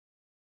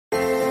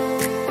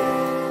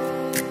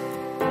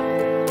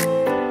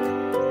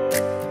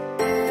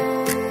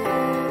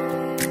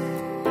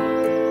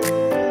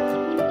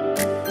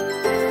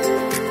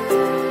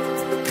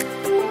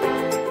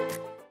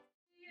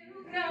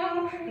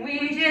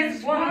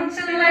just want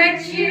to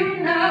let you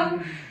know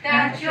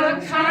that your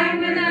time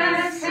with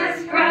us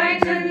has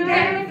brightened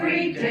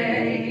every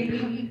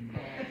day.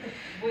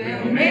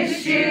 We'll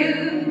miss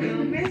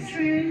you, it's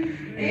true,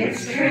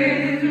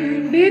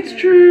 it's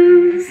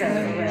true. So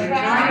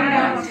try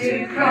not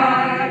to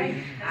cry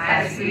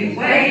as we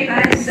wave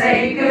and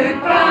say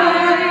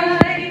goodbye.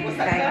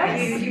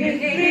 Thank you,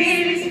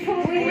 Nicky.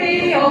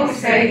 We all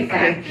say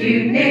thank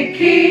you,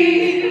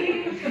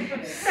 Nicky.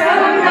 So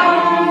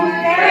long,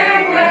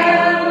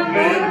 farewell,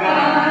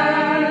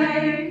 goodbye.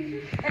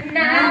 And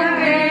now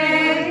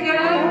we're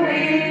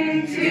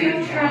going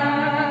to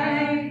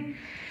try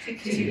to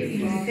keep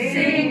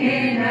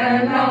singing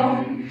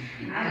along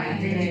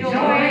and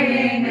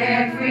enjoying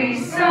every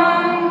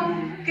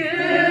song.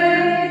 Goodbye.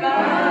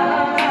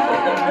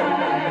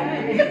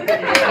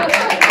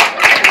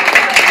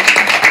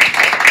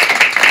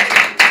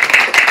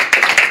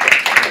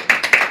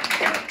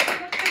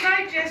 Can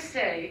I just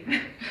say,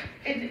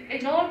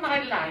 in all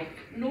my life,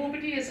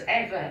 nobody has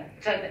ever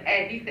done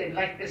anything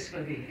like this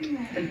for me.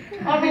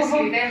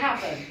 Honestly, they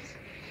haven't.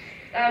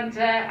 And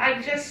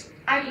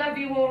I love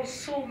you all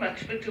so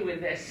much for doing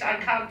this. I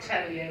can't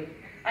tell you.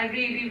 I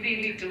really,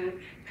 really do.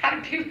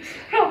 Thank you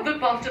from the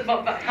bottom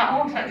of my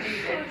heart. I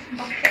need it.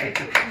 Okay.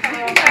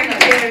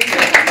 Thank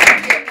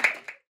you.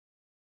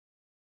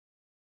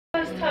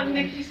 First time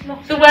Nicky's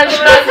lost. The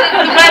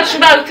Welsh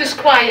mouth is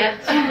quiet.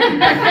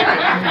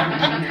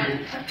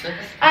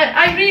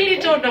 I really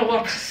don't know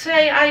what to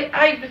say.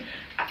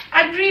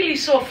 I'm really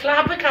so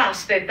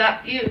flabbergasted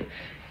that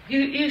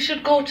you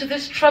should go to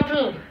this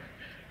trouble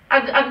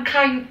and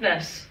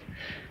kindness.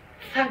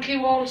 Thank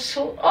you all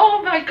so.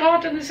 Oh my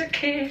God! And there's a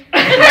cake.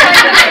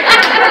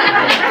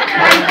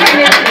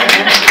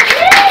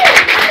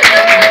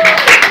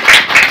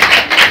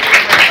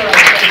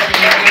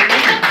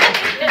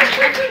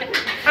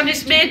 And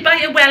it's made by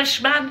a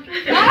Welshman.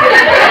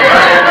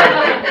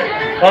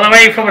 All the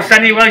way from a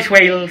sunny Welsh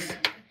Wales.